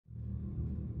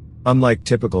Unlike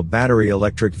typical battery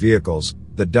electric vehicles,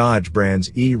 the Dodge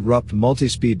brand's eRupt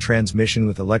multi-speed transmission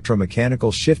with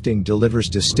electromechanical shifting delivers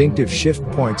distinctive shift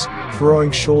points,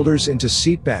 throwing shoulders into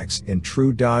seatbacks in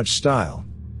true Dodge style.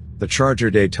 The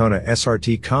Charger Daytona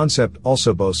SRT Concept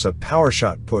also boasts a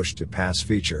PowerShot push-to-pass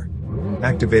feature.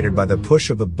 Activated by the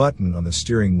push of a button on the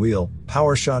steering wheel,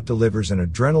 PowerShot delivers an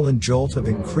adrenaline jolt of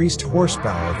increased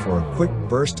horsepower for a quick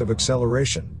burst of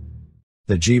acceleration.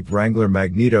 The Jeep Wrangler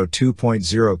Magneto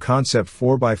 2.0 Concept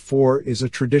 4x4 is a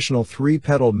traditional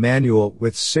 3-pedal manual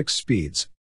with 6 speeds.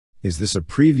 Is this a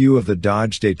preview of the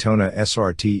Dodge Daytona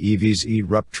SRT EV's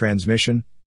eRupt transmission?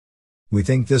 We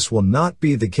think this will not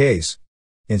be the case.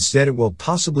 Instead, it will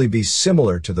possibly be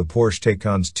similar to the Porsche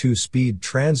Taycan's 2-speed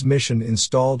transmission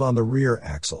installed on the rear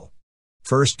axle.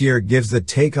 First gear gives the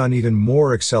Taycan even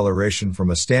more acceleration from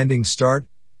a standing start,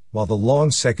 while the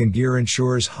long second gear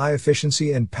ensures high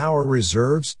efficiency and power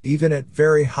reserves even at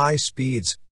very high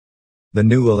speeds. The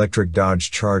new electric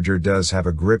Dodge Charger does have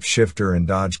a grip shifter, and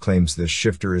Dodge claims this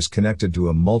shifter is connected to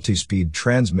a multi-speed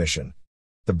transmission.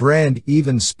 The brand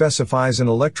even specifies an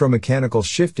electromechanical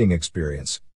shifting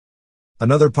experience.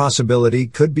 Another possibility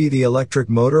could be the electric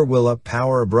motor will up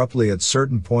power abruptly at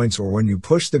certain points or when you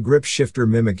push the grip shifter,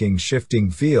 mimicking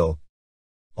shifting feel.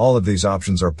 All of these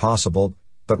options are possible,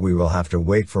 but we will have to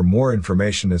wait for more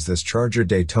information as this Charger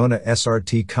Daytona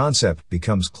SRT concept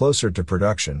becomes closer to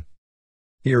production.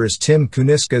 Here is Tim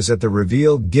Kuniskas at the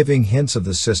reveal, giving hints of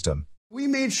the system. We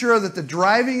made sure that the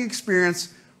driving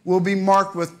experience will be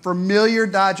marked with familiar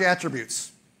Dodge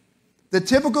attributes. The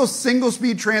typical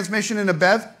single-speed transmission in a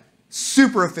BEV,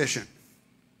 super efficient.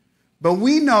 But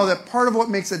we know that part of what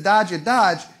makes a Dodge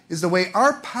is the way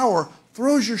our power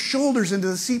throws your shoulders into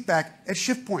the seat back at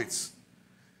shift points.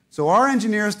 So our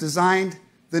engineers designed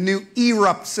the new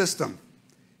eRupt system.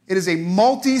 It is a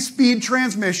multi-speed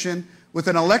transmission with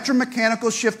an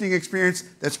electromechanical shifting experience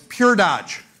that's pure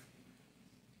Dodge.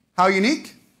 How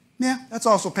unique? Yeah, that's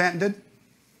also patented.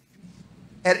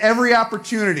 At every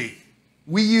opportunity,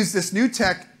 we use this new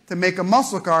tech to make a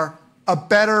muscle car a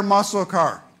better muscle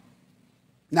car.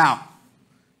 Now,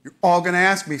 you're all going to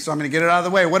ask me, so I'm going to get it out of the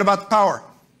way. What about the power?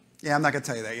 Yeah, I'm not going to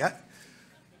tell you that yet.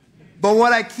 But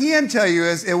what I can tell you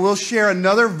is it will share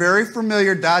another very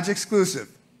familiar Dodge exclusive,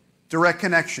 direct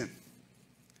connection.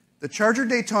 The Charger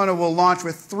Daytona will launch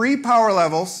with 3 power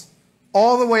levels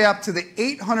all the way up to the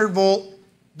 800-volt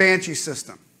Banshee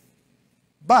system.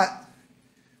 But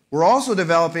we're also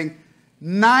developing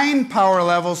 9 power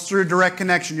levels through direct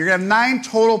connection. You're going to have 9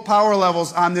 total power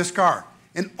levels on this car.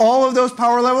 And all of those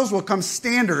power levels will come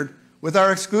standard with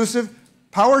our exclusive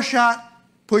PowerShot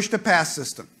push-to-pass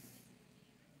system.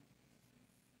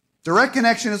 Direct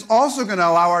connection is also going to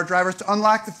allow our drivers to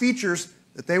unlock the features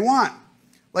that they want,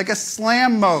 like a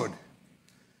slam mode,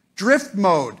 drift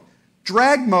mode,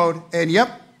 drag mode, and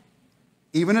yep,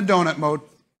 even a donut mode.